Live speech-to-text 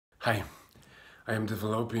Hi, I am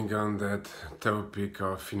developing on that topic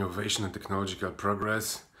of innovation and technological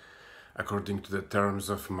progress according to the terms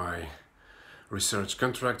of my research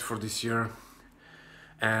contract for this year.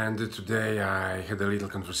 And today I had a little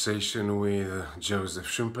conversation with Joseph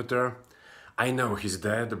Schumpeter. I know he's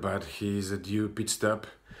dead, but he's a due pit stop,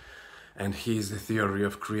 and his theory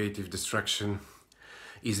of creative destruction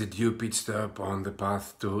is a due pit stop on the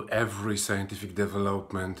path to every scientific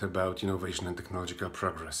development about innovation and technological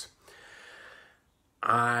progress.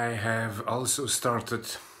 I have also started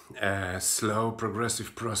a slow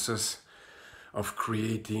progressive process of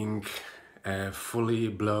creating a fully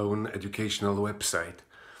blown educational website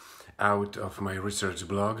out of my research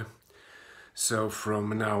blog. So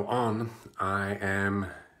from now on, I am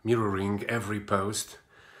mirroring every post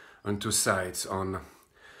on two sites, on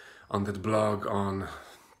that blog,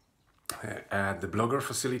 at the Blogger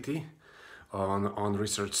facility, on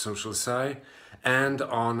Research Social Sci, and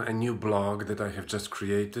on a new blog that I have just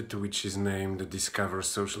created, which is named Discover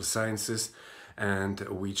Social Sciences, and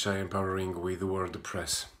which I am powering with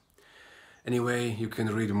WordPress. Anyway, you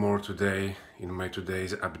can read more today in my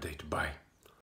today's update. Bye.